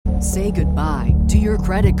Say goodbye to your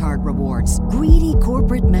credit card rewards. Greedy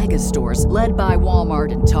corporate mega stores, led by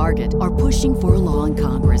Walmart and Target, are pushing for a law in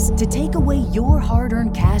Congress to take away your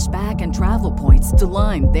hard-earned cash back and travel points to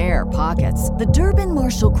line their pockets. The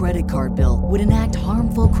Durbin-Marshall credit card bill would enact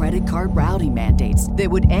harmful credit card routing mandates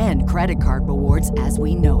that would end credit card rewards as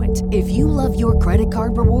we know it. If you love your credit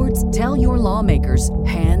card rewards, tell your lawmakers,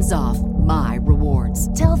 hands off my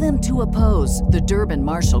rewards. Tell them to oppose the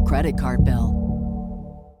Durbin-Marshall credit card bill.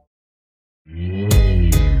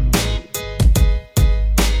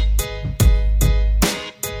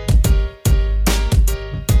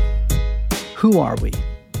 Who are we?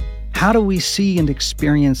 How do we see and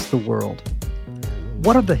experience the world?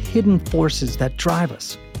 What are the hidden forces that drive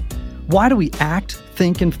us? Why do we act,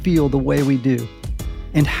 think, and feel the way we do?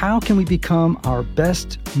 And how can we become our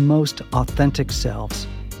best, most authentic selves?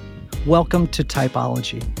 Welcome to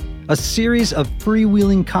Typology, a series of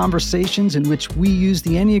freewheeling conversations in which we use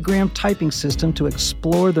the Enneagram typing system to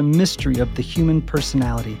explore the mystery of the human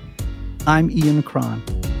personality. I'm Ian Cron.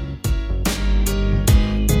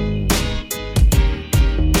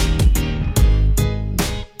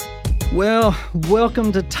 Well,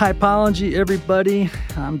 welcome to Typology, everybody.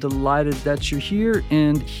 I'm delighted that you're here.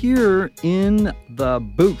 And here in the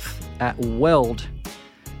booth at Weld,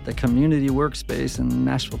 the community workspace in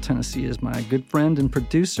Nashville, Tennessee, is my good friend and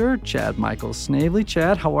producer, Chad Michael Snavely.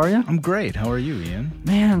 Chad, how are you? I'm great. How are you, Ian?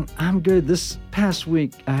 Man, I'm good. This past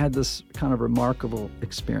week, I had this kind of remarkable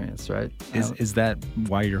experience, right? Is that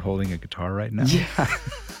why you're holding a guitar right now? Yeah.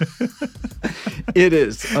 It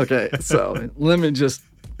is. Okay, so let me just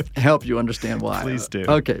help you understand why. Please do.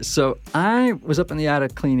 Okay, so I was up in the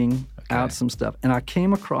attic cleaning out some stuff, and I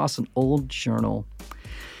came across an old journal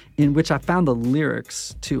in which I found the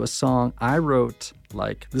lyrics to a song I wrote,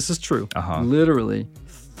 this is true, literally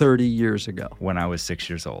 30 years ago. When I was 6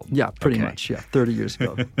 years old. Yeah, pretty much. Yeah, 30 years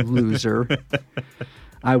ago. Loser.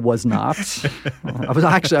 I was not.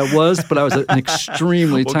 I was, but I was an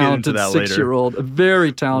extremely talented 6-year-old, a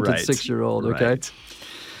very talented 6-year-old, okay? Right.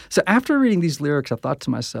 So after reading these lyrics, I thought to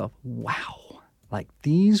myself, wow,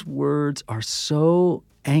 these words are so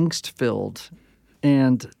angst-filled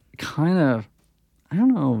and kind of,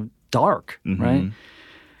 dark, right?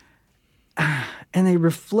 And they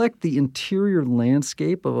reflect the interior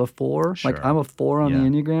landscape of a 4. Sure. I'm a 4 on the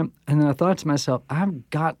Enneagram. And then I thought to myself, I've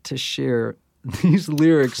got to share these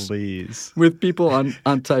lyrics with people on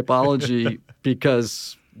Typology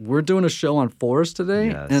because we're doing a show on 4s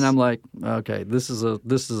today, and I'm like, okay, this is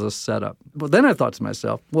a setup. But then I thought to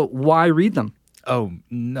myself, well, why read them? Oh,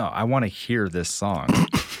 no, I want to hear this song.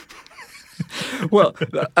 Well,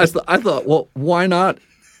 I thought, well, why not,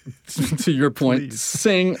 to your point,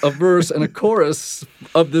 sing a verse and a chorus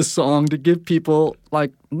of this song to give people,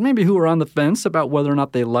 maybe who are on the fence about whether or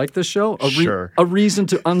not they like the show, a reason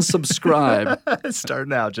to unsubscribe. Start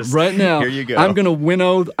now. Just right now. Here you go.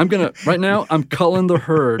 Right now, I'm culling the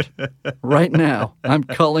herd. Right now, I'm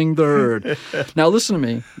culling the herd. Now, listen to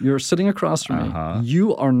me. You're sitting across from me.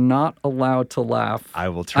 You are not allowed to laugh. I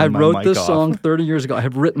will turn my mic off. I wrote this song 30 years ago. I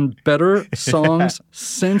have written better songs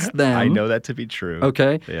since then. I know that to be true.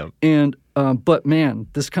 Okay? Yep. And, but man,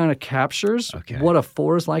 this kind of captures what a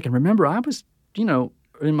 4 is like. And remember, I was,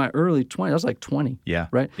 in my early 20s, I was 20. Yeah.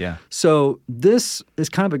 Right? Yeah. So this is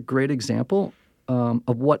kind of a great example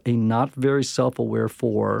of what a not very self-aware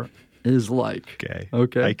 4 is like.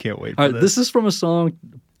 Okay. I can't wait for All right, this is from a song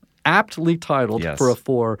aptly titled for a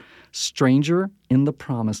 4, Stranger in the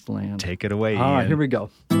Promised Land. Take it away, Ian. All right, here we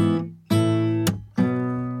go.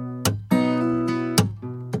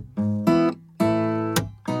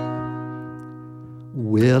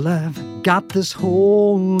 Well, I've got this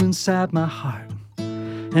hole inside my heart,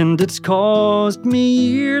 and it's caused me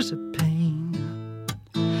years of pain.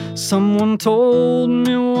 Someone told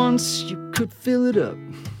me once you could fill it up,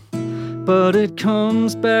 but it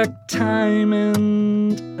comes back time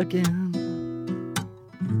and again.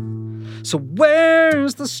 So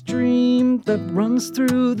where's the stream that runs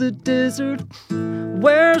through the desert?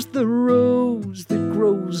 Where's the rose that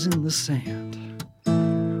grows in the sand?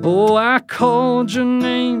 Oh, I called your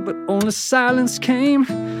name, but only silence came.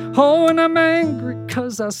 Oh, and I'm angry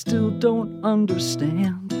 'cause I still don't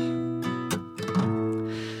understand.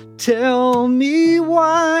 Tell me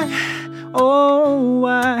why, oh,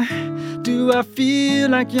 why do I feel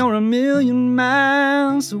like you're a million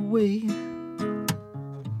miles away?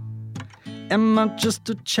 Am I just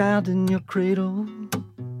a child in your cradle?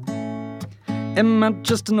 Am I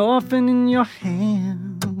just an orphan in your hand?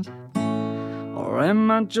 Or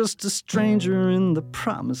am I just a stranger in the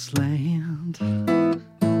promised land?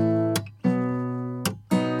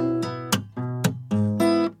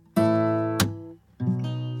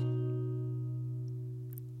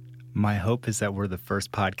 My hope is that we're the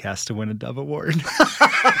first podcast to win a Dove Award.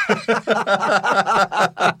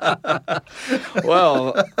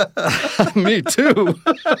 Well, me too.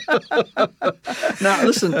 Now,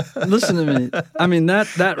 listen to me. I mean,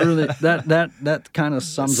 that really kind of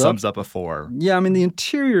sums up a 4. Yeah, I mean, the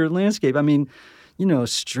interior landscape. I mean,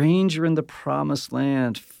 stranger in the promised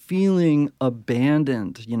land, feeling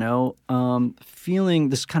abandoned, feeling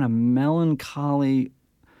this kind of melancholy,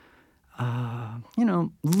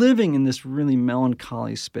 living in this really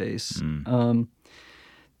melancholy space.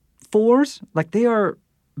 4s, like, they are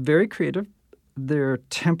very creative. They're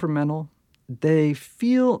temperamental. They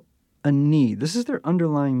feel a need. This is their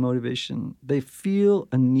underlying motivation. They feel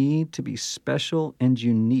a need to be special and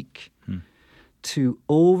unique, to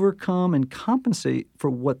overcome and compensate for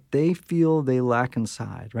what they feel they lack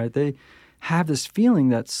inside, right? They have this feeling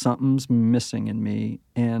that something's missing in me,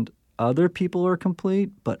 and other people are complete,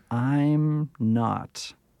 but I'm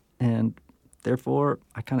not. And therefore,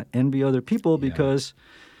 I kind of envy other people because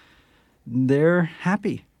they're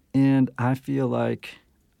happy. And I feel like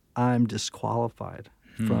I'm disqualified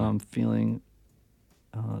from feeling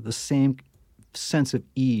the same sense of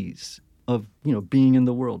ease of, being in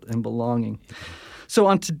the world and belonging. So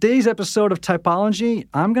on today's episode of Typology,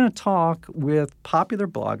 I'm going to talk with popular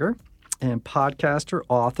blogger and podcaster,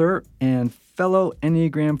 author, and fellow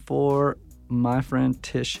Enneagram 4, my friend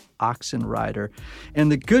Tish Oxenreider.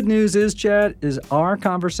 And the good news is, Chad, is our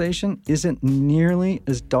conversation isn't nearly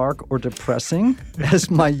as dark or depressing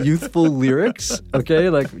as my youthful lyrics. Okay,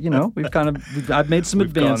 I've made some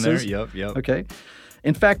advances. Gone there. Yep. Okay.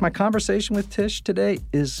 In fact, my conversation with Tish today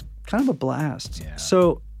is kind of a blast. Yeah.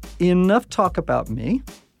 So enough talk about me.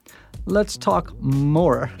 Let's talk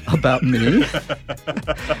more about me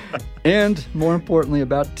and, more importantly,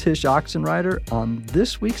 about Tish Oxenreider on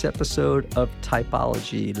this week's episode of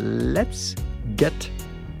Typology. Let's get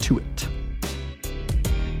to it.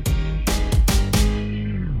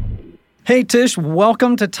 Hey, Tish,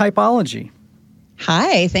 welcome to Typology.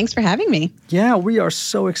 Hi, thanks for having me. Yeah, we are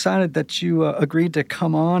so excited that you agreed to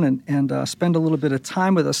come on and spend a little bit of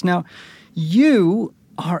time with us. Now, you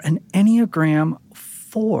are an Enneagram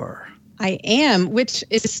 4. I am, which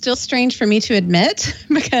is still strange for me to admit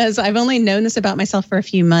because I've only known this about myself for a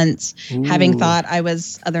few months, having thought I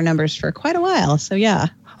was other numbers for quite a while. So, yeah.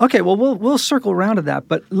 Okay, well, we'll circle around to that,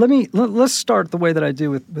 but let's start the way that I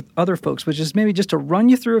do with other folks, which is maybe just to run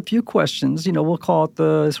you through a few questions. We'll call it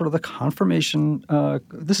the sort of the confirmation.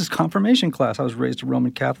 This is confirmation class. I was raised a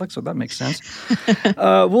Roman Catholic, so that makes sense.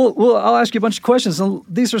 I'll ask you a bunch of questions, and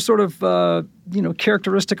these are sort of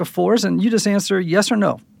characteristic of 4s, and you just answer yes or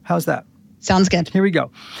no. How's that? Sounds good. Here we go.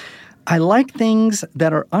 I like things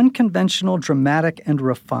that are unconventional, dramatic, and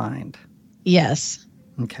refined. Yes.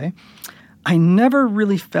 Okay. I never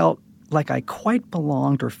really felt like I quite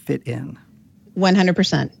belonged or fit in.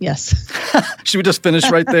 100%, yes. Should we just finish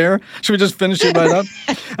right there? Should we just finish it right up?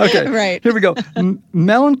 Okay, right. Here we go.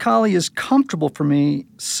 Melancholy is comfortable for me,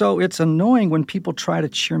 so it's annoying when people try to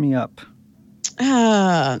cheer me up.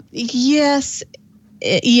 Yes,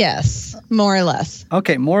 more or less.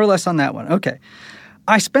 Okay, more or less on that one. Okay.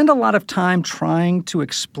 I spend a lot of time trying to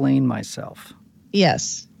explain myself.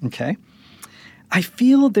 Yes. Okay. I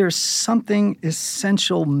feel there's something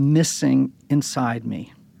essential missing inside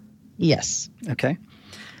me. Yes. Okay.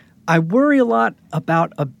 I worry a lot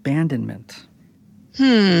about abandonment.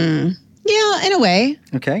 Yeah, in a way.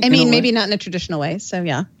 Okay. I mean, maybe not in a traditional way, so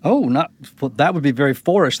yeah. Oh, that would be very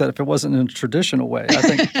 4-ish, that if it wasn't in a traditional way. I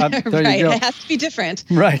think, there right, you go. It has to be different.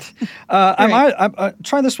 Right.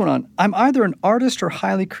 Try this one on. I'm either an artist or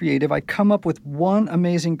highly creative. I come up with one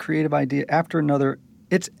amazing creative idea after another.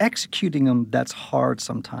 It's executing them that's hard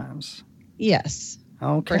sometimes. Yes.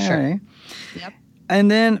 Okay. For sure. Yep.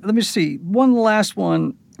 And then, let me see, one last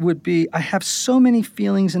one would be, I have so many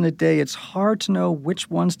feelings in a day, it's hard to know which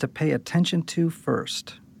ones to pay attention to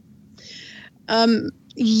first.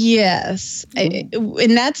 Yes.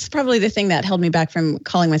 And that's probably the thing that held me back from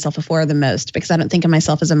calling myself a 4 the most, because I don't think of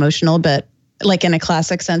myself as emotional, but like in a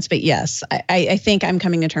classic sense. But yes, I think I'm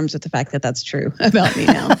coming to terms with the fact that that's true about me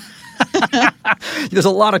now. There's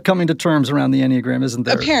a lot of coming to terms around the Enneagram, isn't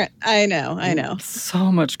there? I know.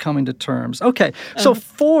 So much coming to terms. Okay, so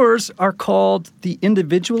 4s are called the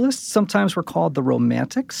individualists. Sometimes we're called the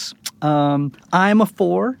romantics. I'm a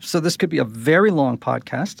 4, so this could be a very long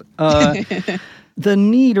podcast. The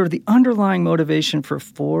need or the underlying motivation for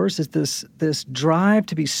 4s is this drive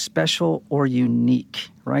to be special or unique,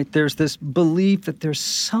 right? There's this belief that there's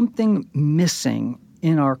something missing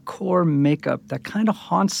in our core makeup that kind of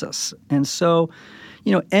haunts us. And so,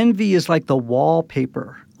 envy is like the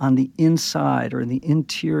wallpaper on the inside or in the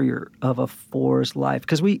interior of a 4's life?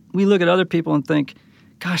 Because we look at other people and think,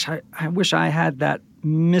 gosh, I wish I had that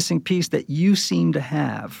missing piece that you seem to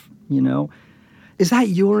have, you know? Is that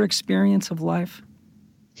your experience of life?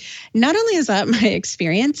 Not only is that my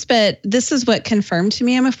experience, but this is what confirmed to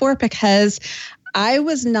me I'm a 4, because I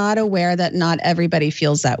was not aware that not everybody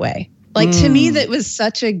feels that way. Like, to me, that was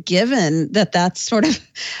such a given that that's sort of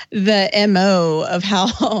the MO of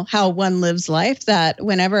how one lives life, that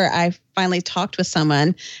whenever I finally talked with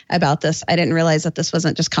someone about this, I didn't realize that this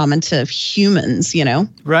wasn't just common to humans, you know?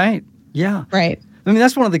 Right. Yeah. Right. I mean,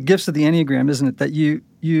 that's one of the gifts of the Enneagram, isn't it? That you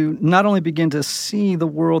not only begin to see the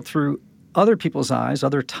world through other people's eyes,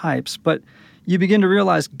 other types, but you begin to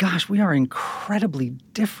realize, gosh, we are incredibly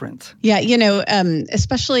different. Yeah, you know,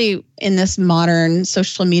 especially in this modern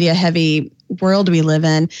social media heavy world we live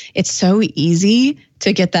in, it's so easy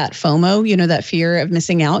to get that FOMO, you know, that fear of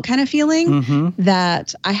missing out kind of feeling,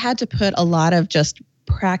 that I had to put a lot of just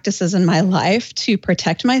practices in my life to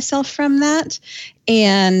protect myself from that.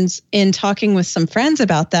 And in talking with some friends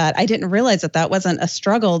about that, I didn't realize that wasn't a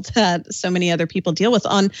struggle that so many other people deal with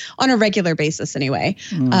on a regular basis anyway.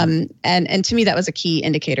 And to me, that was a key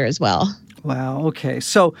indicator as well. Wow. Okay.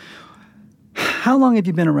 So how long have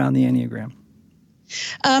you been around the Enneagram?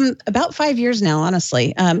 About 5 years now,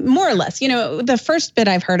 honestly, more or less. You know, the first bit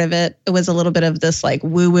I've heard of it was a little bit of this like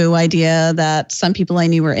woo-woo idea that some people I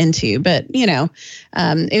knew were into, but you know,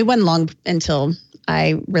 it wasn't long until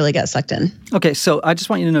I really got sucked in. Okay, so I just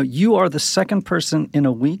want you to know you are the second person in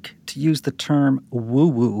a week to use the term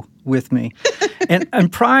woo-woo with me.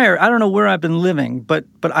 and prior, I don't know where I've been living, but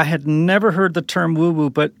I had never heard the term woo-woo,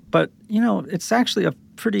 but you know, it's actually a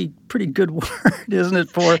pretty good word, isn't it,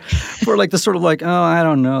 for like the sort of like, oh, I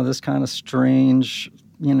don't know, this kind of strange,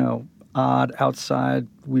 you know, odd, outside,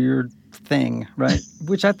 weird thing, right?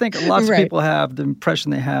 Which I think lots of people have the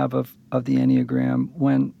impression they have of the Enneagram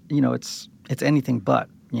when, you know, it's anything but,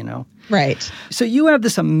 you know? Right. So you have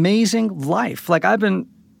this amazing life. Like I've been,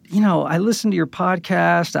 you know, I listened to your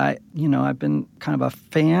podcast. I've been kind of a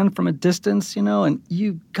fan from a distance, you know, and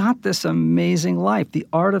you got this amazing life. The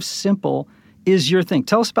Art of Simple is your thing.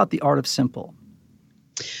 Tell us about The Art of Simple.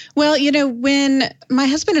 Well, you know, when my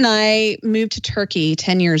husband and I moved to Turkey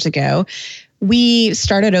 10 years ago, we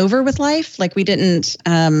started over with life. Like we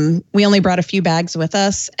only brought a few bags with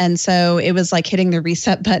us. And so it was like hitting the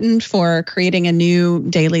reset button for creating a new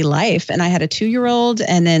daily life. And I had a 2-year-old,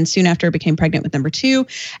 and then soon after I became pregnant with number 2.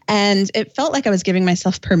 And it felt like I was giving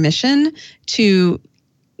myself permission to,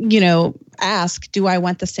 you know, ask, do I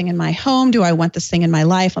want this thing in my home? Do I want this thing in my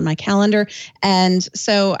life, on my calendar? And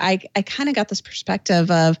so I kind of got this perspective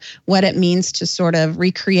of what it means to sort of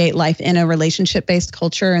recreate life in a relationship-based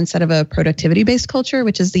culture instead of a productivity-based culture,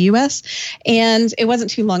 which is the US. And it wasn't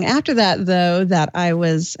too long after that, though, that I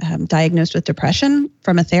was diagnosed with depression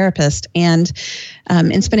from a therapist. And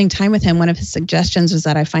in spending time with him, one of his suggestions was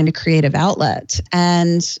that I find a creative outlet.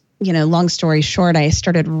 And you know, long story short, I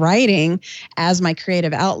started writing as my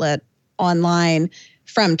creative outlet online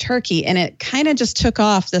from Turkey. And it kind of just took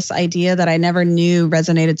off, this idea that I never knew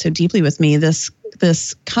resonated so deeply with me, this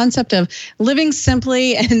concept of living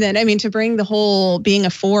simply. And then, I mean, to bring the whole being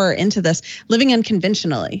a 4 into this, living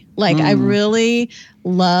unconventionally. Like I really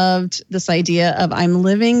loved this idea of I'm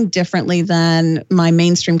living differently than my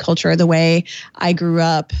mainstream culture, the way I grew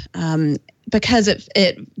up. Because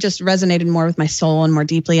it just resonated more with my soul and more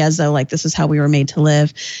deeply, as though like this is how we were made to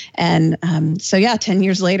live. And so yeah, 10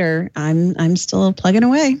 years later, I'm still plugging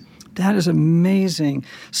away. That is amazing.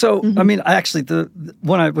 So I mean, actually,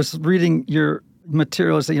 when I was reading your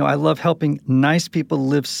materials, you know, I love helping nice people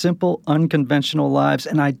live simple, unconventional lives.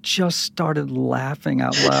 And I just started laughing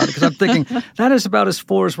out loud because I'm thinking that is about as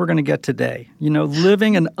 4 as we're going to get today. You know,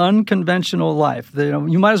 living an unconventional life. You know,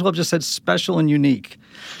 you might as well have just said special and unique.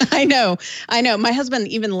 I know. My husband,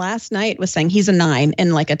 even last night, was saying he's a 9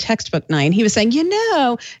 and like a textbook 9. He was saying, you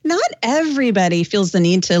know, not everybody feels the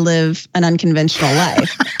need to live an unconventional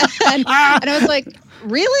life. and I was like,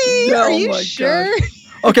 really? Are you sure?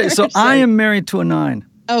 Okay, so I am married to a 9.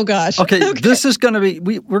 Oh gosh. Okay, this is going to be.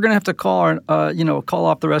 We're going to have to call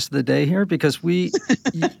off the rest of the day here because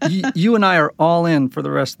you and I are all in for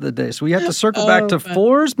the rest of the day. So we have to circle back to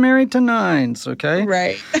 4s married to 9s. Okay.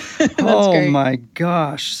 Right. Oh great. My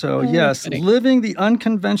gosh. So yes, living the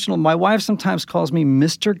unconventional. My wife sometimes calls me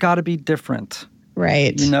Mr. Gotta Be Different.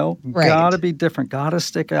 Right. You know, gotta be different. Gotta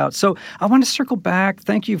stick out. So I want to circle back.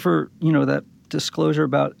 Thank you for that disclosure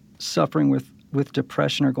about suffering with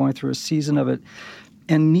depression or going through a season of it.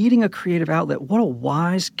 And needing a creative outlet. What a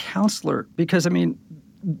wise counselor. Because, I mean,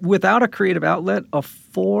 without a creative outlet, a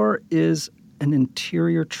 4 is an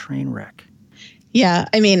interior train wreck. Yeah.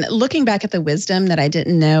 I mean, looking back at the wisdom that I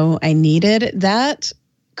didn't know I needed, that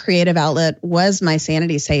creative outlet was my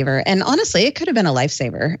sanity saver. And honestly, it could have been a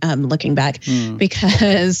lifesaver, looking back,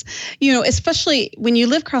 because, especially when you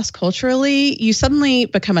live cross-culturally, you suddenly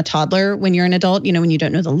become a toddler when you're an adult, when you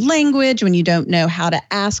don't know the language, when you don't know how to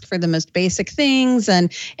ask for the most basic things,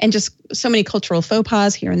 and just so many cultural faux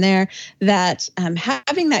pas here and there, that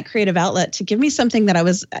having that creative outlet to give me something that I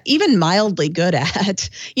was even mildly good at,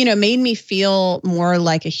 made me feel more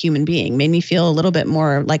like a human being, made me feel a little bit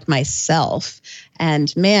more like myself.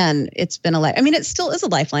 And man, it's been it still is a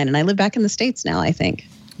lifeline. And I live back in the States now, I think.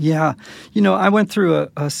 Yeah. I went through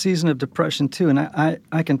a season of depression too. And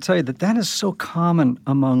I can tell you that is so common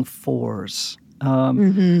among fours.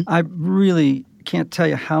 I really can't tell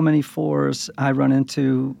you how many fours I run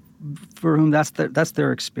into for whom that's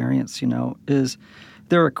their experience, is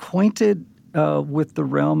they're acquainted with the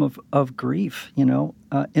realm of grief,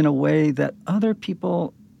 in a way that other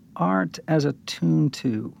people aren't as attuned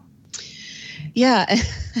to. Yeah.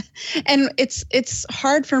 And it's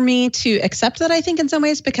hard for me to accept that, I think, in some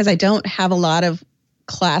ways, because I don't have a lot of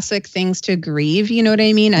classic things to grieve. You know what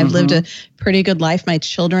I mean? I've lived a pretty good life. My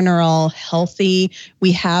children are all healthy.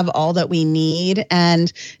 We have all that we need.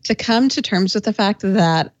 And to come to terms with the fact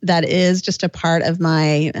that is just a part of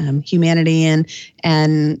my humanity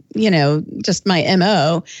and just my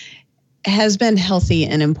MO has been healthy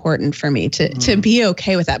and important for me to be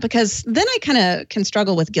okay with that, because then I kind of can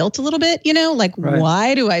struggle with guilt a little bit, right.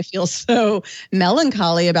 Why do I feel so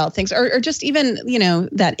melancholy about things, or just even,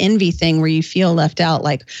 that envy thing where you feel left out,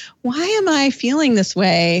 like, why am I feeling this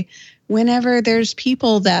way whenever there's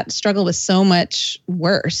people that struggle with so much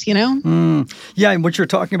worse, Yeah. And what you're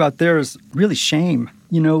talking about there is really shame,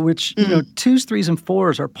 which, 2s, 3s, and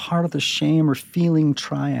 4s are part of the shame or feeling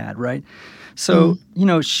triad, right? So,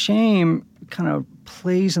 shame kind of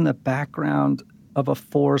plays in the background of a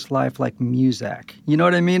 4's life like music. You know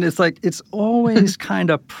what I mean? It's like it's always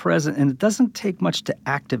kind of present, and it doesn't take much to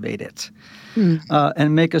activate it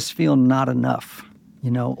and make us feel not enough,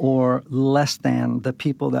 or less than the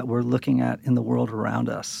people that we're looking at in the world around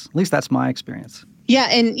us. At least that's my experience. Yeah.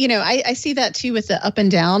 And, I see that too with the up and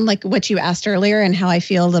down, like what you asked earlier, and how I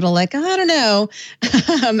feel a little like, I don't know,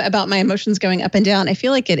 about my emotions going up and down. I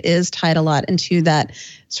feel like it is tied a lot into that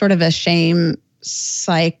sort of a shame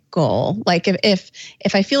cycle. Like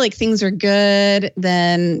if I feel like things are good,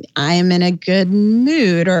 then I am in a good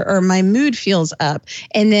mood, or my mood feels up.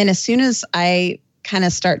 And then as soon as I kind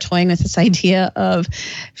of start toying with this idea of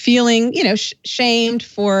feeling, shamed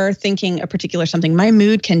for thinking a particular something, my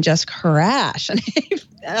mood can just crash. And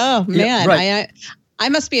oh man, yeah, right. I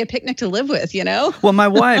must be a picnic to live with, Well, my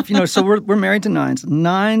wife, so we're married to 9s.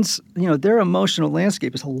 9s, their emotional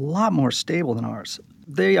landscape is a lot more stable than ours.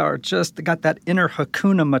 They are just got that inner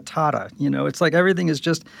Hakuna Matata. It's like everything is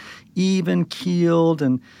just even keeled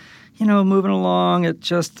and moving along at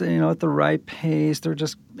just, at the right pace.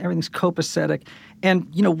 Everything's copacetic. And,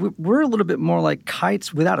 we're a little bit more like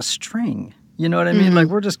kites without a string. You know what I mean? Like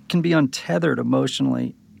we're just can be untethered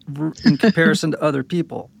emotionally in comparison to other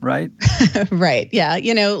people, right? Right. Yeah.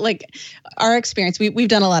 Like our experience, we've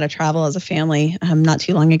done a lot of travel as a family. Not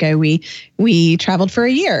too long ago, we traveled for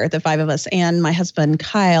a year, the 5 of us, and my husband,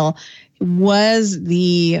 Kyle, was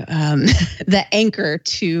the anchor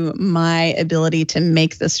to my ability to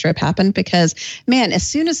make this trip happen, because man, as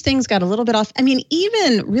soon as things got a little bit off,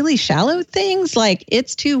 even really shallow things like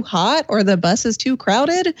it's too hot or the bus is too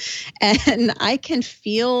crowded, and I can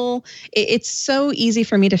feel it's so easy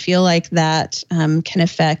for me to feel like that can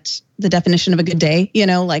affect the definition of a good day,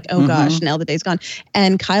 like, oh gosh, now the day's gone.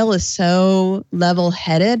 And Kyle is so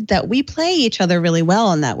level-headed that we play each other really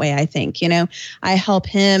well in that way, I think. I help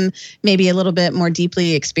him maybe a little bit more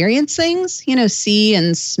deeply experience things, see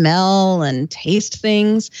and smell and taste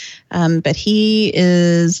things. But he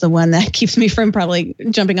is the one that keeps me from probably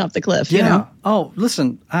jumping off the cliff. Yeah. Oh,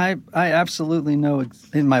 listen, I absolutely know,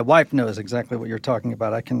 and my wife knows exactly what you're talking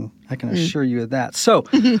about. I can assure you of that. So,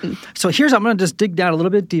 I'm going to just dig down a little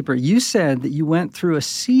bit deeper. You said that you went through a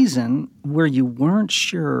season where you weren't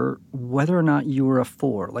sure whether or not you were a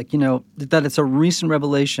 4. Like, that it's a recent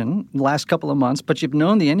revelation the last couple of months, but you've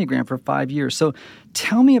known the Enneagram for 5 years. So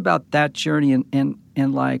tell me about that journey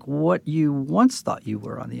and like what you once thought you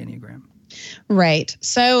were on the Enneagram. Right.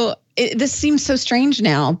 So this seems so strange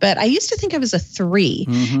now, but I used to think I was a 3.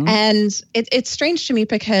 And it's strange to me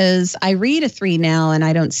because I read a 3 now and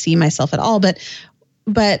I don't see myself at all. But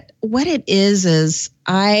what it is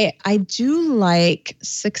I do like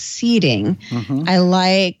succeeding. I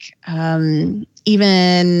like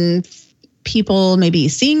even people maybe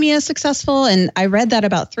seeing me as successful. And I read that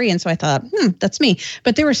about 3. And so I thought, that's me.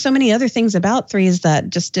 But there were so many other things about 3s that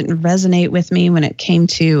just didn't resonate with me when it came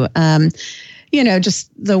to, just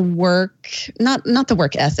the work, not the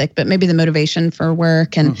work ethic, but maybe the motivation for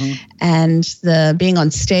work and the being on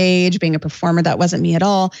stage, being a performer. That wasn't me at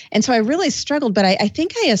all. And so I really struggled, but I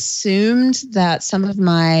think I assumed that some of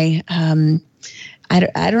my, I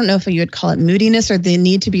don't know if you would call it moodiness or the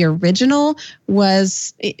need to be original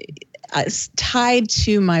was tied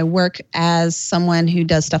to my work as someone who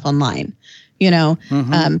does stuff online,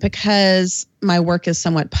 because my work is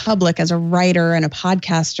somewhat public as a writer and a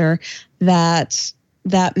podcaster, that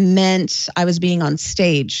meant I was being on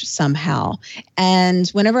stage somehow. And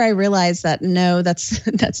whenever I realized that, no,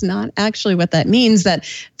 that's not actually what that means, that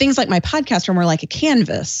things like my podcast are more like a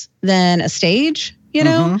canvas than a stage,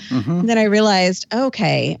 then I realized,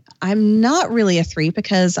 okay, I'm not really a 3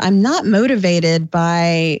 because I'm not motivated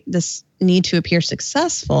by this need to appear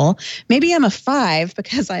successful. Maybe I'm a 5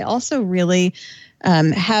 because I also really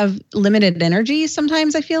have limited energy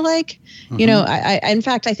sometimes, I feel like. I in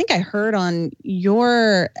fact, I think I heard on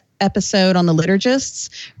your episode on the liturgists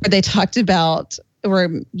where they talked about, or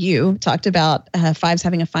you talked about 5s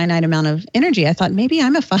having a finite amount of energy. I thought maybe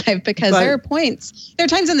I'm a 5 because there are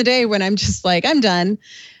times in the day when I'm just like, I'm done.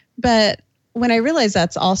 But when I realized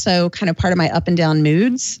that's also kind of part of my up and down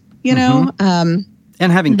moods, and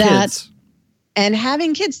having kids. And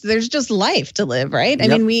having kids, there's just life to live, right? I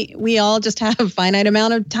mean, we all just have a finite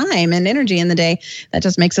amount of time and energy in the day. That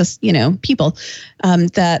just makes us, people.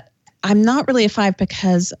 That I'm not really a 5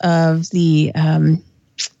 because of the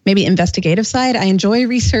maybe investigative side. I enjoy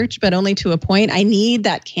research, but only to a point. I need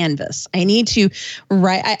that canvas. I need to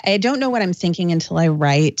write. I don't know what I'm thinking until I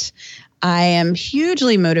write. I am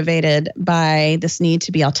hugely motivated by this need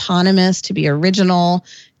to be autonomous, to be original,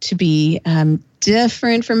 to be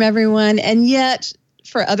different from everyone, and yet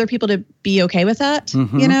for other people to be okay with that,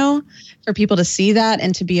 for people to see that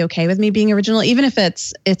and to be okay with me being original, even if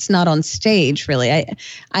it's not on stage. Really,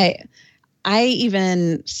 I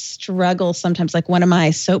even struggle sometimes. Like one of my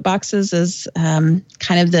soapboxes is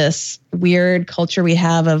kind of this weird culture we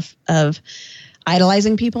have of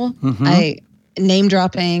idolizing people. Name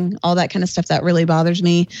dropping, all that kind of stuff, that really bothers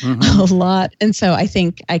me a lot. And so I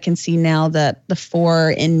think I can see now that the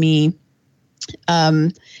 4 in me,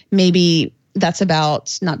 maybe that's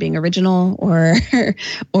about not being original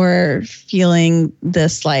or feeling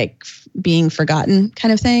this like being forgotten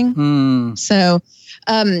kind of thing. So,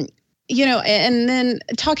 and then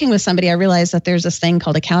talking with somebody, I realized that there's this thing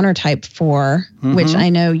called a countertype 4, which I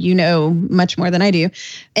know you know much more than I do.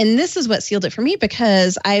 And this is what sealed it for me,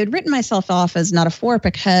 because I had written myself off as not a 4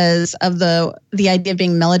 because of the idea of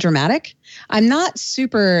being melodramatic. I'm not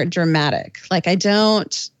super dramatic. Like I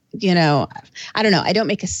don't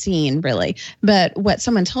make a scene really. But what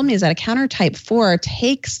someone told me is that a countertype 4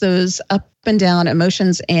 takes those up and down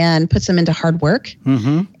emotions and puts them into hard work.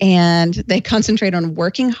 And they concentrate on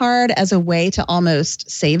working hard as a way to almost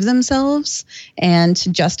save themselves and to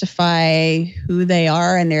justify who they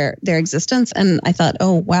are and their existence. And I thought,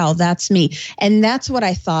 oh, wow, that's me. And that's what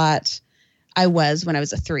I thought I was when I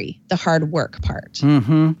was a 3, the hard work part.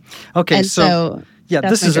 Okay, and so yeah,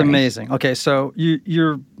 this is amazing. Okay, so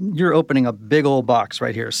you're opening a big old box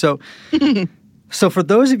right here. So for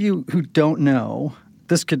those of you who don't know,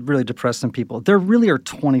 this could really depress some people. There really are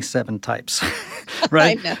 27 types,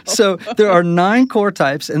 right? I know. So there are 9 core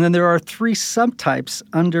types, and then there are 3 subtypes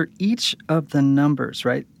under each of the numbers,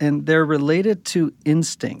 right? And they're related to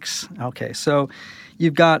instincts. Okay, so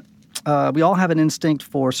you've got we all have an instinct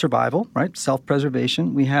for survival, right?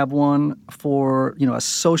 Self-preservation. We have one for, a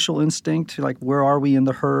social instinct, like where are we in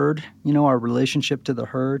the herd, our relationship to the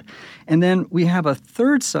herd. And then we have a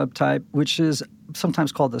third subtype, which is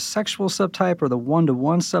sometimes called the sexual subtype or the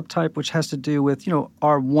one-to-one subtype, which has to do with,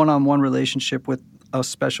 our one-on-one relationship with a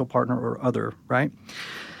special partner or other, right?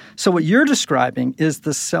 So what you're describing is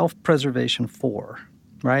the self-preservation 4,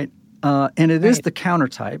 right? And it is the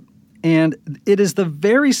countertype. And it is the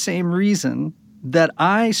very same reason that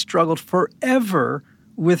I struggled forever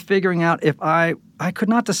with figuring out if I could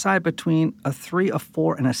not decide between a 3, a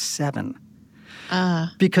 4, and a 7.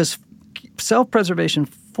 Because self-preservation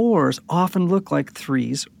 4s often look like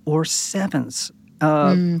 3s or 7s.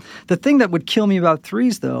 The thing that would kill me about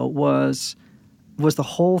 3s, though, was the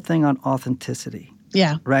whole thing on authenticity.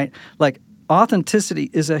 Yeah. Right? Like, authenticity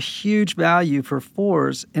is a huge value for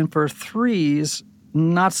 4s, and for 3s,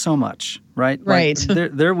 not so much, right? Right.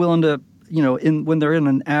 Like they're willing to, when they're in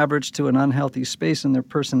an average to an unhealthy space in their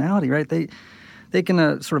personality, right? They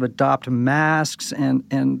can sort of adopt masks and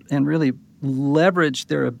really leverage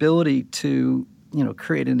their ability to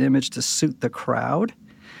create an image to suit the crowd,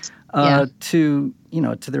 Yeah. to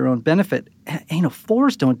their own benefit.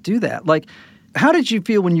 Fours don't do that. Like, how did you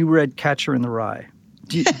feel when you read Catcher in the Rye?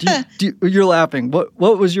 You're laughing.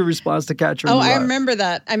 What was your response to Catcher in the Rye? I remember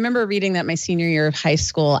that. I remember reading that my senior year of high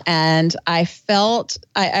school, and I felt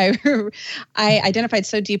I identified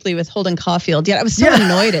so deeply with Holden Caulfield. Yet I was so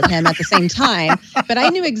annoyed at him at the same time. But I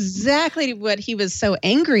knew exactly what he was so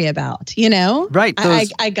angry about. Right?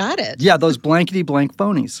 I got it. Yeah, those blankety blank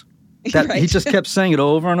phonies. That Right. He just kept saying it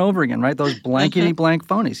over and over again. Right? Those blankety blank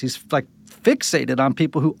phonies. He's like fixated on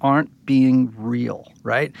people who aren't being real.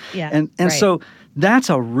 Right? Yeah. And right. so. That's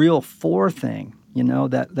a real four thing,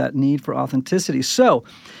 that need for authenticity. So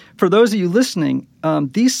for those of you listening,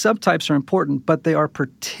 these subtypes are important, but they are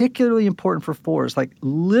particularly important for fours. Like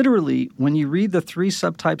literally, when you read the three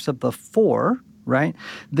subtypes of the four, right,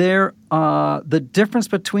 the difference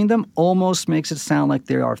between them almost makes it sound like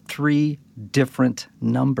there are three different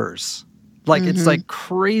numbers. Like it's like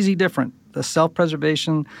crazy different. The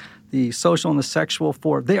self-preservation, the social and the sexual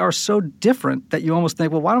four, they are so different that you almost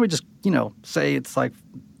think, well, why don't we just, say it's like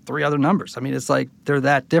three other numbers? I mean, it's like they're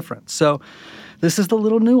that different. So this is the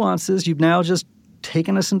little nuances. You've now just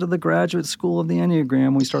taken us into the graduate school of the Enneagram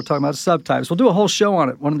when we start talking about subtypes. We'll do a whole show on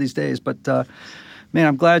it one of these days, but man,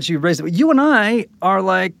 I'm glad you raised it. You and I are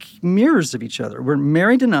like mirrors of each other. We're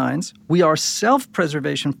married to nines. We are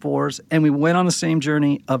self-preservation fours, and we went on the same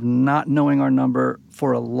journey of not knowing our number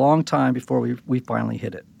for a long time before we finally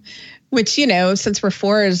hit it. Which, since we're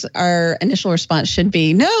fours, our initial response should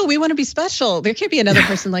be, no, we want to be special. There can't be another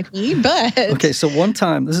person like me, but... Okay, so one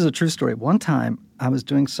time, this is a true story. One time, I was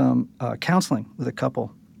doing some counseling with a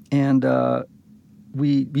couple, and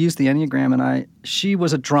we used the Enneagram, and she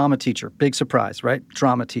was a drama teacher. Big surprise, right?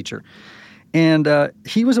 Drama teacher. And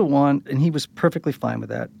he was a 1, and he was perfectly fine with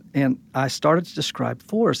that. And I started to describe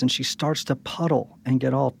fours, and she starts to puddle and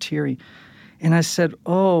get all teary. And I said,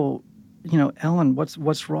 oh... Ellen,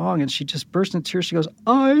 what's wrong? And she just burst into tears. She goes,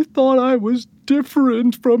 I thought I was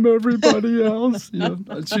different from everybody else.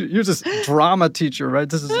 You're just drama teacher, right?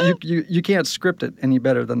 This is you can't script it any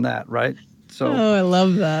better than that, right? So, oh, I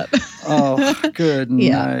love that. Oh, good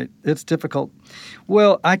night. It's difficult.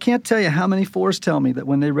 Well, I can't tell you how many fours tell me that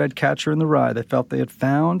when they read Catcher in the Rye, they felt they had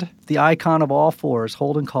found the icon of all fours,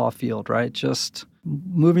 Holden Caulfield, right? Just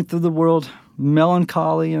moving through the world,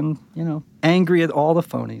 melancholy and, angry at all the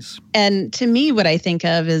phonies. And to me, what I think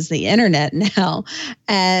of is the internet now.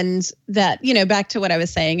 And that, back to what I was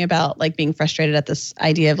saying about like being frustrated at this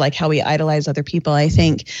idea of like how we idolize other people. I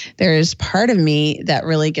think there's part of me that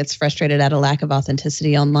really gets frustrated at a lack of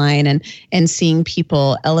authenticity online and seeing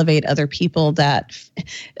people elevate other people that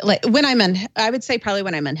like when I would say probably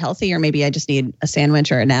when I'm unhealthy or maybe I just need a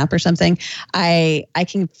sandwich or a nap or something, I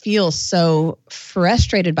can feel so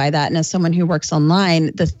frustrated by that. And as someone who works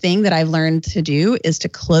online, the thing that I've learned to do is to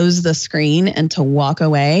close the screen and to walk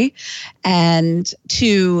away and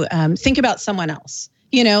to think about someone else,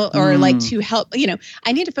 or like to help,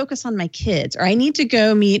 I need to focus on my kids or I need to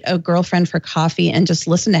go meet a girlfriend for coffee and just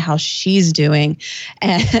listen to how she's doing.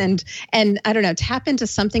 And I don't know, tap into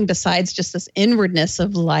something besides just this inwardness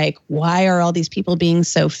of like, why are all these people being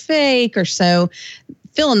so fake or so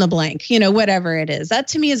fill in the blank, whatever it is. That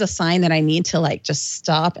to me is a sign that I need to like just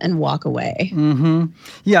stop and walk away. Mm-hmm.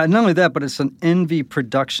 Yeah, not only that, but it's an envy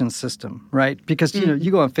production system, right? Because,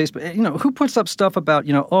 you go on Facebook, who puts up stuff about,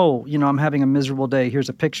 I'm having a miserable day. Here's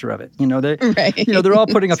a picture of it. Right. They're all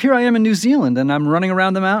putting up, here I am in New Zealand and I'm running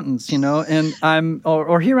around the mountains, and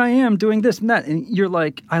or here I am doing this and that. And you're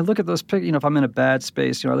like, I look at those pictures, if I'm in a bad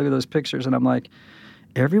space, I look at those pictures and I'm like,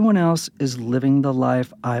 everyone else is living the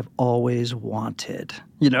life I've always wanted.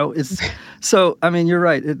 It's so. I mean, you're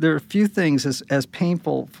right. There are a few things as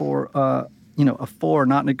painful for a four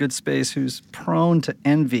not in a good space who's prone to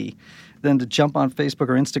envy than to jump on Facebook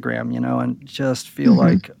or Instagram, and just feel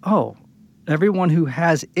like, oh, everyone who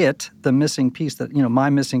has the missing piece that my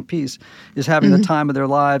missing piece is having the time of their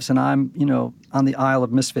lives, and I'm on the Isle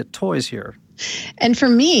of Misfit Toys here. And for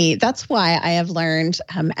me, that's why I have learned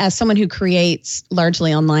as someone who creates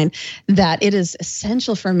largely online that it is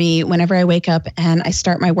essential for me whenever I wake up and I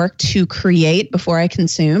start my work to create before I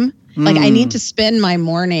consume. Like I need to spend my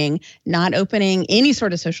morning not opening any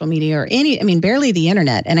sort of social media or barely the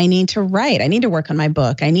internet. And I need to write. I need to work on my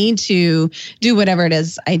book. I need to do whatever it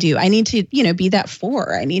is I do. I need to, be that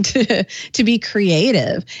four. I need to be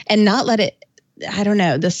creative and not let it, I don't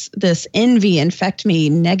know, this envy infect me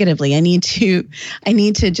negatively. I need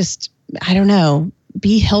to just, I don't know,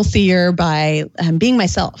 be healthier by being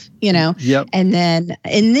myself, Yep. And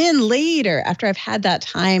then later, after I've had that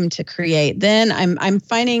time to create, then I'm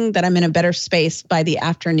finding that I'm in a better space by the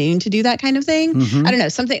afternoon to do that kind of thing. Mm-hmm. I don't know,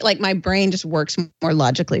 something like my brain just works more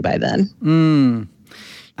logically by then.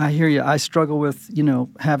 I hear you. I struggle with,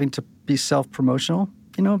 having to be self-promotional,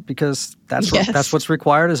 because that's what's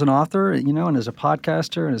required as an author, and as a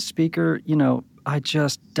podcaster and a speaker. I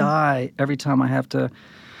just die every time I have to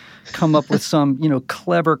come up with some,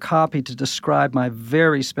 clever copy to describe my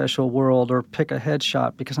very special world or pick a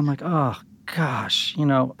headshot, because I'm like, oh, gosh,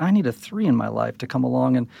 I need a 3 in my life to come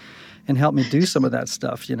along and help me do some of that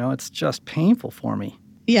stuff. It's just painful for me.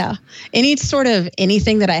 Yeah.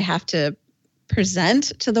 Anything that I have to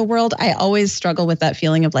present to the world, I always struggle with that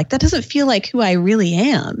feeling of like, that doesn't feel like who I really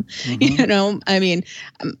am. Mm-hmm. I mean,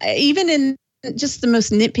 even in just the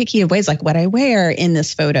most nitpicky of ways, like what I wear in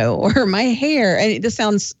this photo or my hair.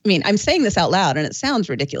 I'm saying this out loud and it sounds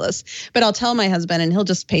ridiculous, but I'll tell my husband and he'll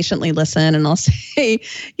just patiently listen, and I'll say,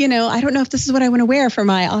 I don't know if this is what I want to wear for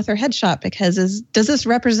my author headshot, because does this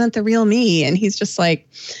represent the real me? And he's just like,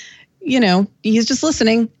 he's just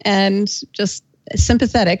listening and just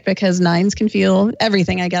sympathetic, because 9s can feel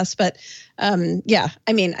everything, I guess. But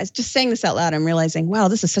just saying this out loud, I'm realizing, wow,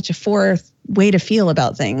 this is such a fourth way to feel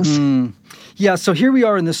about things. Yeah, so here we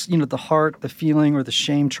are in this, the heart, the feeling, or the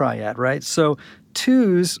shame triad, right? So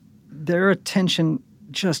 2s, their attention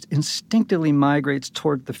just instinctively migrates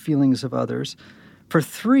toward the feelings of others. For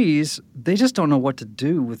 3s, they just don't know what to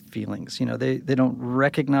do with feelings. They don't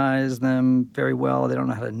recognize them very well. They don't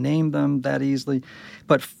know how to name them that easily.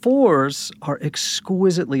 But 4s are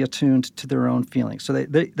exquisitely attuned to their own feelings. So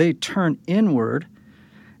they turn inward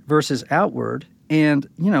versus outward, and,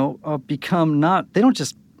 become not – they don't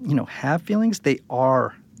just, have feelings. They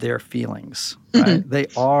are their feelings, right? Mm-hmm. They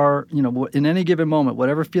are, in any given moment,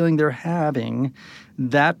 whatever feeling they're having,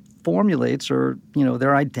 that formulates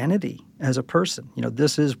their identity as a person.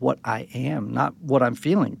 This is what I am, not what I'm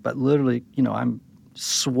feeling, but literally, I'm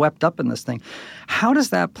swept up in this thing. How does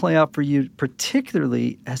that play out for you,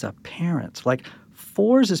 particularly as a parent? Like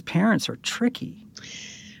 4s as parents are tricky.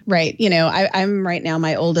 Right. I'm right now,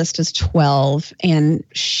 my oldest is 12, and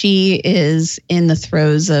she is in the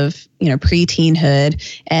throes of,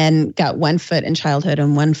 pre-teenhood, and got one foot in childhood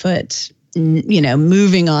and one foot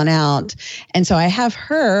moving on out. And so I have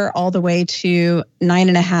her all the way to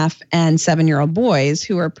 9.5 and 7-year-old boys,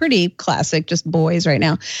 who are pretty classic, just boys right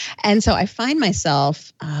now. And so I find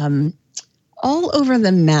myself all over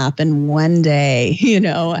the map in one day,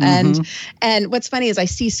 mm-hmm. and what's funny is I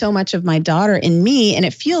see so much of my daughter in me, and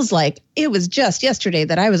it feels like it was just yesterday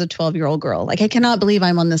that I was a 12-year-old girl. Like, I cannot believe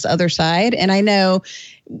I'm on this other side. And I know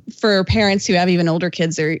for parents who have even older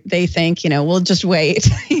kids, they think, we'll just wait.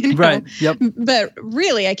 Right. Yep. But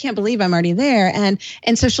really, I can't believe I'm already there. And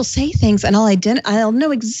so she'll say things, and I'll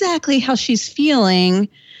know exactly how she's feeling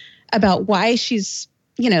about why she's,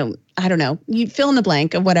 I don't know, you fill in the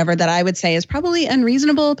blank of whatever that I would say is probably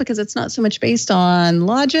unreasonable, because it's not so much based on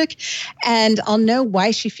logic. And I'll know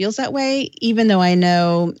why she feels that way, even though I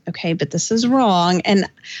know, okay, but this is wrong. And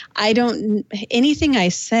anything I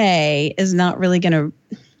say is not really going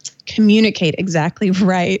to communicate exactly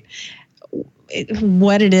right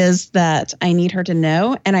what it is that I need her to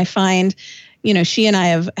know. And I find, she and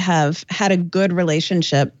I have had a good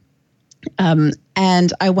relationship.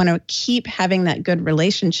 And I want to keep having that good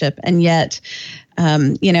relationship. And yet,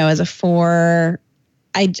 as a 4,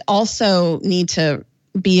 I also need to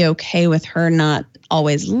be okay with her not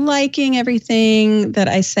always liking everything that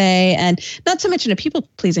I say, and not so much in a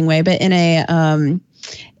people-pleasing way, but in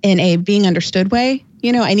a being understood way.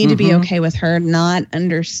 I need to be okay with her not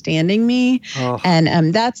understanding me. Oh.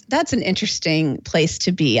 And that's an interesting place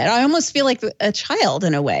to be. I almost feel like a child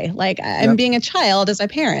in a way, like I'm being a child as a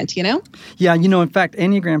parent, Yeah, in fact,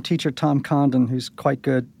 Enneagram teacher Tom Condon, who's quite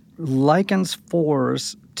good, likens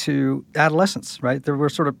 4s to adolescence, right? We're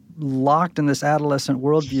sort of locked in this adolescent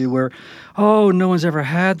worldview where, oh, no one's ever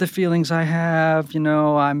had the feelings I have.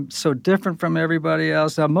 I'm so different from everybody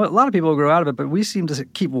else. Now, a lot of people grow out of it, but we seem to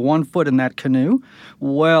keep one foot in that canoe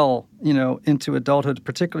into adulthood,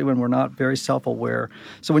 particularly when we're not very self-aware.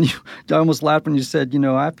 So I almost laughed when you said,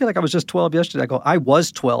 I feel like I was just 12 yesterday. I go, I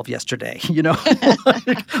was 12 yesterday,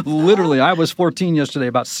 like, literally, I was 14 yesterday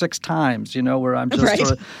about 6 times, where I'm just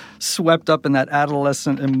sort of swept up in that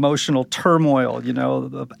adolescent emotional turmoil,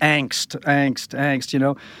 of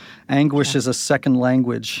angst. Anguish is a second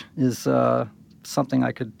language is something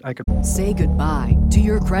I could. Say goodbye to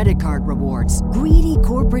your credit card rewards. Greedy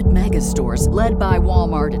corporate mega stores, led by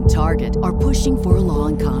Walmart and Target, are pushing for a law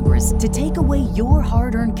in Congress to take away your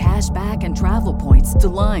hard-earned cash back and travel points to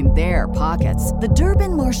line their pockets. The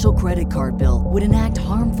Durbin-Marshall credit card bill would enact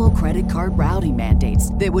harmful credit card routing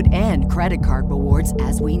mandates that would end credit card rewards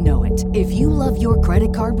as we know it. If you love your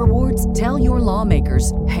credit card rewards, tell your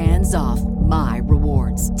lawmakers, hands off my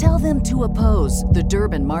rewards. Tell them to oppose the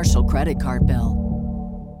Durbin-Marshall credit card bill.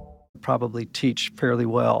 Probably teach fairly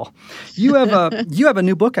well. You have a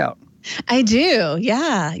new book out. I do.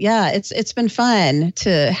 Yeah. It's been fun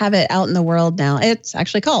to have it out in the world now. It's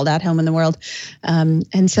actually called At Home in the World.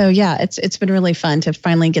 And so, it's been really fun to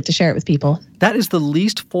finally get to share it with people. That is the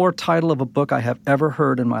least 4 title of a book I have ever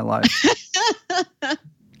heard in my life.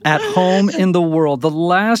 At Home in the World. The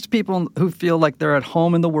last people who feel like they're at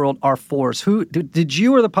home in the world are 4s. Who did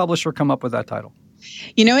you or the publisher come up with that title?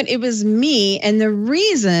 You know what? It was me. And the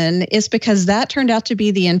reason is because that turned out to be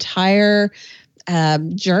the entire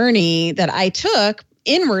journey that I took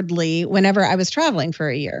inwardly whenever I was traveling for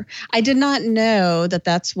a year. I did not know that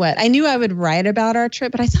that's what I knew. I would write about our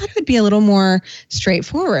trip, but I thought it would be a little more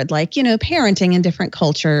straightforward, like, parenting in different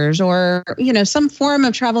cultures or, some form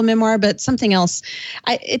of travel memoir, but something else.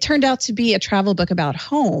 It turned out to be a travel book about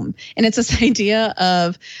home. And it's this idea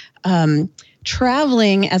of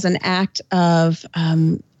traveling as an act of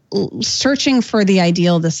searching for the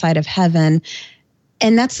ideal, the side of heaven.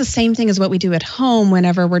 And that's the same thing as what we do at home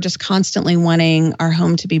whenever we're just constantly wanting our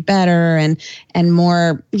home to be better and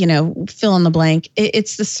more, fill in the blank.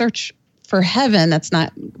 It's the search for heaven that's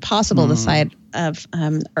not possible, the side of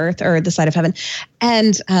earth or the side of heaven.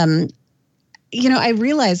 And, I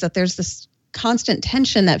realize that there's this constant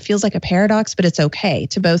tension that feels like a paradox, but it's okay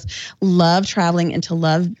to both love traveling and to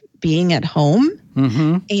love being at home,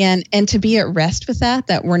 and to be at rest with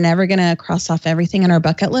that we're never going to cross off everything on our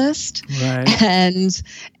bucket list. Right.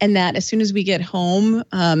 And that as soon as we get home,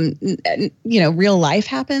 real life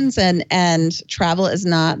happens and travel is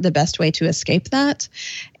not the best way to escape that.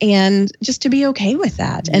 And just to be okay with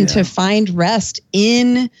that and to find rest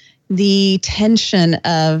in the tension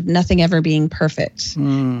of nothing ever being perfect.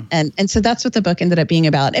 And so that's what the book ended up being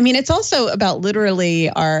about. I mean, it's also about literally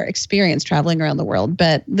our experience traveling around the world,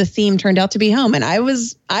 but the theme turned out to be home. And I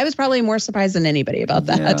was probably more surprised than anybody about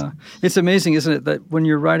that. Yeah. It's amazing, isn't it, that when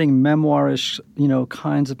you're writing memoirish,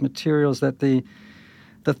 kinds of materials, that the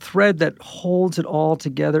thread that holds it all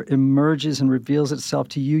together emerges and reveals itself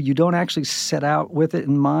to you. You don't actually set out with it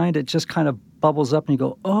in mind. It just kind of bubbles up and you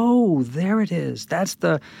go, oh, there it is. That's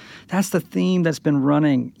the theme that's been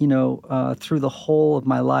running, through the whole of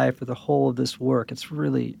my life or the whole of this work. It's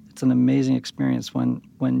an amazing experience when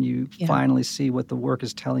you finally see what the work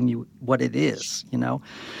is telling you what it is,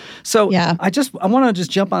 So I want to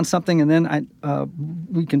just jump on something and then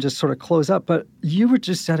we can just sort of close up. But you were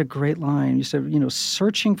just at a great line. You said,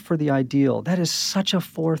 searching for the ideal. That is such a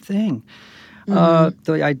 4 thing.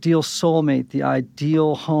 The ideal soulmate, the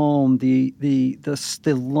ideal home, the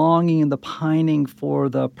longing and the pining for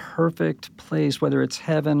the perfect place, whether it's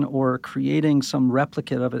heaven or creating some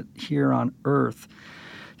replicate of it here on earth.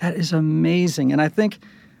 That is amazing. And I think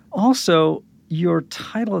also your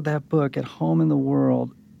title of that book, At Home in the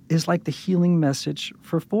World, is like the healing message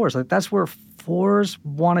for 4s. Like that's where 4s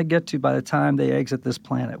want to get to by the time they exit this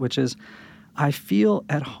planet, which is, I feel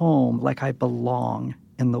at home like I belong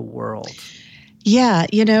in the world. Yeah,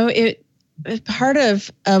 part of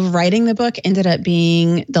writing the book ended up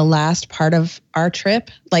being the last part of our trip,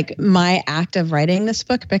 like my act of writing this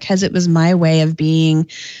book, because it was my way of being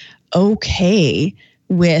okay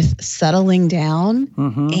with settling down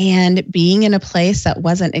and being in a place that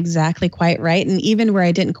wasn't exactly quite right. And even where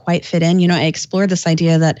I didn't quite fit in, I explored this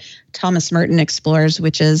idea that Thomas Merton explores,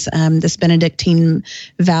 which is this Benedictine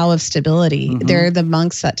vow of stability. They're the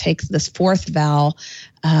monks that take this 4th vow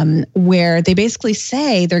where they basically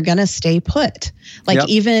say they're going to stay put. Like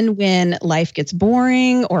even when life gets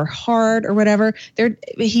boring or hard or whatever,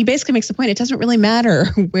 he basically makes the point, it doesn't really matter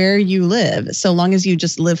where you live, so long as you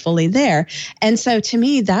just live fully there. And so to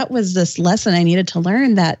me, that was this lesson I needed to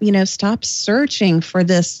learn that, stop searching for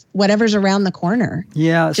this, whatever's around the corner.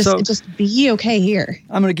 Yeah. Just be okay here.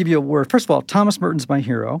 I'm going to give you a word. First of all, Thomas Merton's my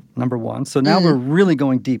hero, number 1. So now we're really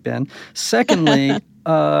going deep in. Secondly,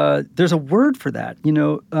 there's a word for that.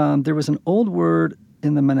 There was an old word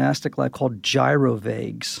in the monastic life called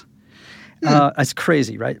gyrovagues. It's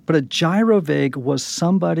crazy, right? But a gyrovague was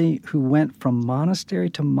somebody who went from monastery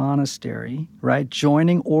to monastery, right?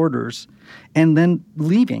 Joining orders and then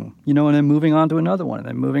leaving, and then moving on to another one and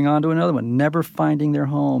then moving on to another one, never finding their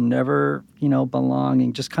home, never,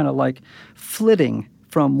 belonging, just kind of like flitting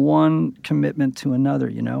from one commitment to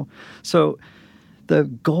another, So the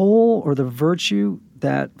goal or the virtue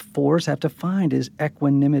that fours have to find is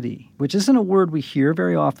equanimity, which isn't a word we hear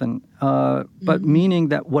very often, but meaning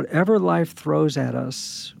that whatever life throws at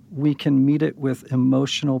us, we can meet it with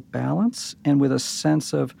emotional balance and with a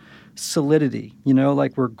sense of solidity,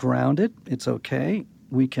 like we're grounded. It's okay.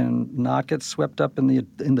 We can not get swept up in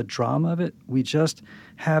the drama of it. We just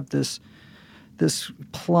have this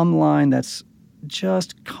plumb line that's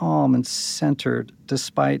just calm and centered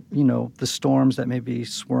despite, the storms that may be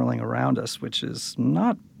swirling around us, which is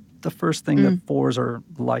not the first thing that fours are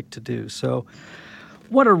like to do. So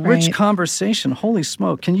what a rich conversation. Holy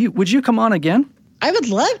smoke. Would you come on again? I would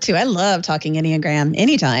love to. I love talking Enneagram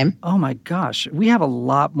anytime. Oh my gosh. We have a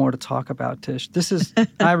lot more to talk about, Tish. This is,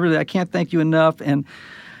 I can't thank you enough. And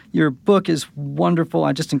your book is wonderful.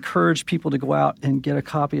 I just encourage people to go out and get a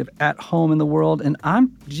copy of At Home in the World. And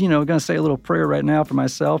I'm, going to say a little prayer right now for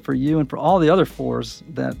myself, for you, and for all the other fours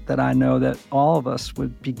that I know, that all of us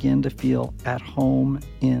would begin to feel at home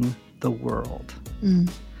in the world.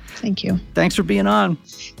 Thank you. Thanks for being on.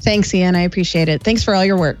 Thanks, Ian. I appreciate it. Thanks for all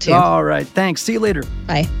your work, too. All right. Thanks. See you later.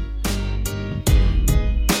 Bye.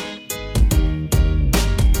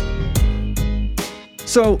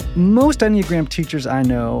 So most Enneagram teachers I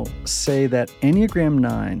know say that Enneagram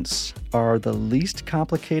 9s are the least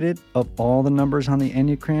complicated of all the numbers on the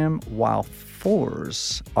Enneagram, while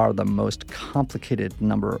 4s are the most complicated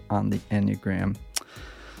number on the Enneagram.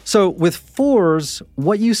 So with 4s,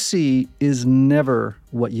 what you see is never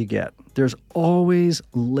what you get. There's always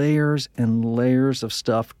layers and layers of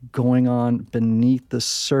stuff going on beneath the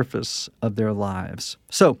surface of their lives.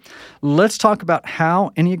 So let's talk about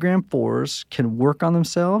how Enneagram 4s can work on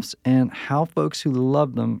themselves and how folks who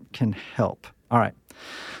love them can help. All right.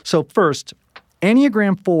 So first,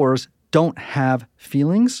 Enneagram 4s don't have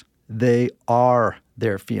feelings. They are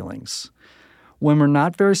their feelings. When we're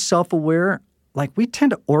not very self-aware, we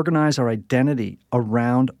tend to organize our identity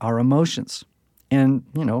around our emotions. And,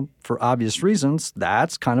 for obvious reasons,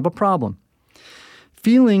 that's kind of a problem.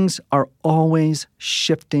 Feelings are always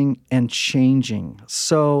shifting and changing.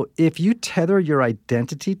 So if you tether your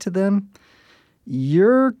identity to them,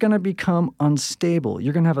 you're going to become unstable.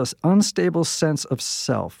 You're going to have an unstable sense of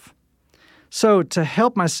self. So to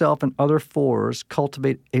help myself and other 4s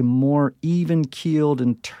cultivate a more even-keeled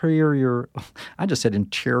interior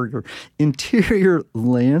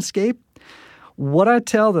landscape, what I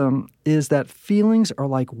tell them is that feelings are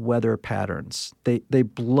like weather patterns. They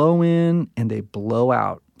blow in and they blow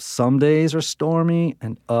out. Some days are stormy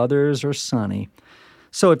and others are sunny.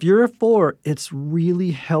 So if you're a 4, it's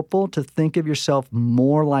really helpful to think of yourself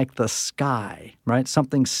more like the sky, right?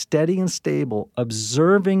 Something steady and stable,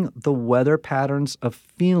 observing the weather patterns of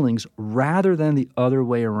feelings rather than the other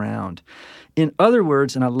way around. In other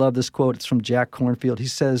words, and I love this quote, it's from Jack Kornfield. He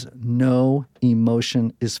says, "No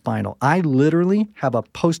emotion is final." I literally have a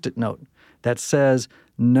Post-it note that says,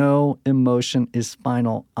 "No emotion is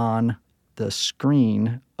final" on the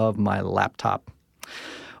screen of my laptop.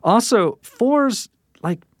 Also, 4s,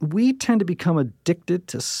 we tend to become addicted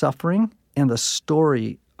to suffering and the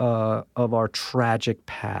story of our tragic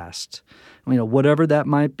past. Whatever that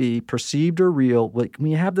might be, perceived or real,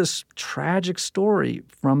 we have this tragic story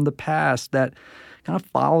from the past that kind of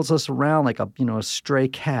follows us around like a stray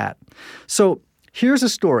cat. So here's a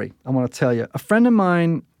story I want to tell you. A friend of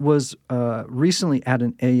mine was recently at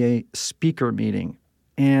an AA speaker meeting,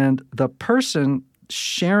 and the person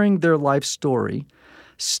sharing their life story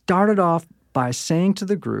started off by saying to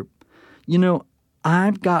the group,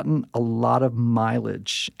 I've gotten a lot of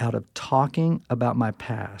mileage out of talking about my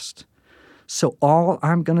past. So all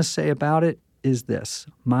I'm going to say about it is this: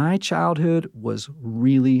 my childhood was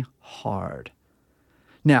really hard.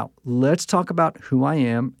 Now, let's talk about who I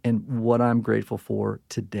am and what I'm grateful for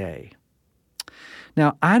today.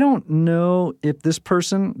 Now, I don't know if this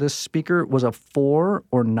speaker, was a 4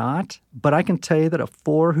 or not, but I can tell you that a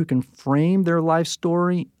 4 who can frame their life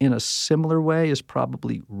story in a similar way is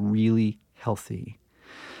probably really healthy.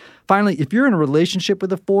 Finally, if you're in a relationship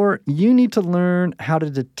with a 4, you need to learn how to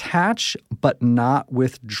detach but not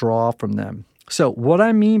withdraw from them. So what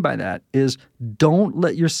I mean by that is don't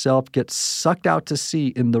let yourself get sucked out to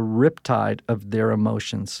sea in the riptide of their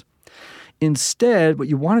emotions. Instead, what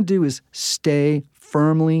you want to do is stay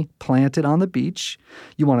firmly planted on the beach.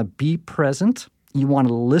 You want to be present. You want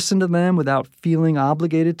to listen to them without feeling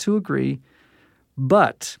obligated to agree.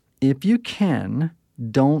 But if you can,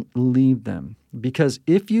 don't leave them. Because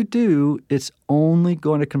if you do, it's only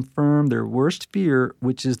going to confirm their worst fear,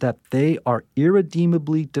 which is that they are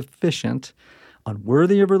irredeemably deficient,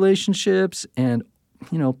 unworthy of relationships, and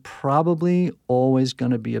probably always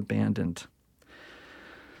going to be abandoned.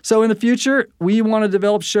 So in the future, we want to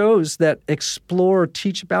develop shows that explore or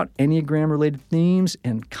teach about Enneagram-related themes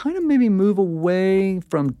and kind of maybe move away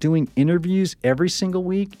from doing interviews every single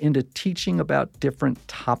week into teaching about different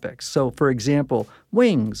topics. So for example,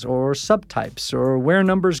 wings or subtypes or where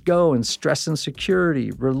numbers go and stress and security,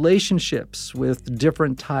 relationships with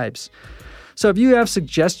different types. So if you have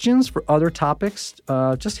suggestions for other topics,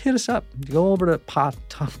 just hit us up. Go over to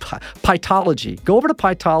Pythology. Go over to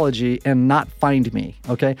Pythology and not find me,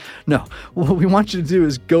 okay? No, what we want you to do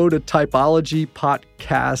is go to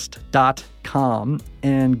typologypodcast.com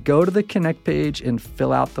and go to the Connect page and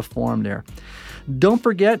fill out the form there. Don't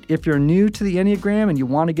forget, if you're new to the Enneagram and you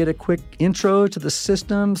want to get a quick intro to the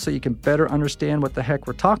system so you can better understand what the heck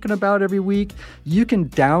we're talking about every week, you can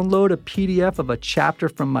download a PDF of a chapter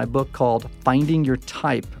from my book called Finding Your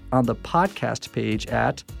Type on the podcast page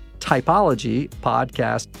at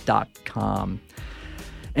typologypodcast.com.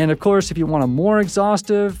 And of course, if you want a more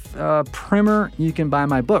exhaustive primer, you can buy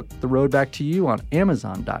my book, The Road Back to You, on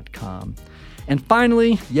Amazon.com. And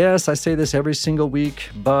finally, yes, I say this every single week,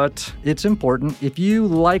 but it's important. If you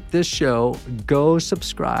like this show, go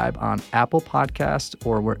subscribe on Apple Podcasts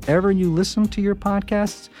or wherever you listen to your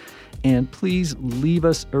podcasts, and please leave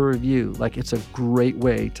us a review. It's a great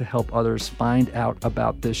way to help others find out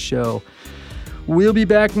about this show. We'll be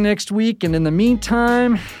back next week, and in the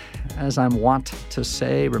meantime, as I'm wont to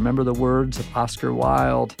say, remember the words of Oscar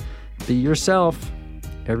Wilde, be yourself.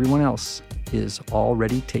 Everyone else is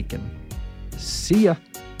already taken. See ya.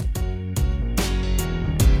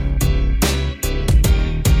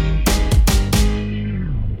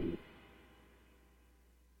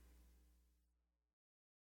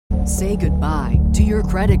 Say goodbye to your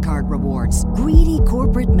credit card rewards. Greedy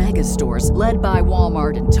corporate mega stores, led by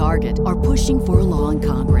Walmart and Target, are pushing for a law in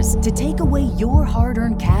Congress to take away your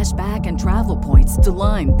hard-earned cash back and travel points to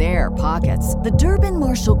line their pockets. The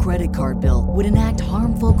Durbin-Marshall credit card bill would enact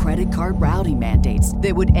harmful credit card routing mandates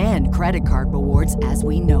that would end credit card rewards as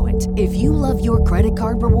we know it. If you love your credit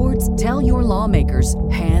card rewards, tell your lawmakers,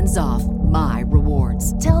 hands off my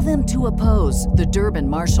rewards. Tell them to oppose the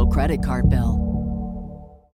Durbin-Marshall credit card bill.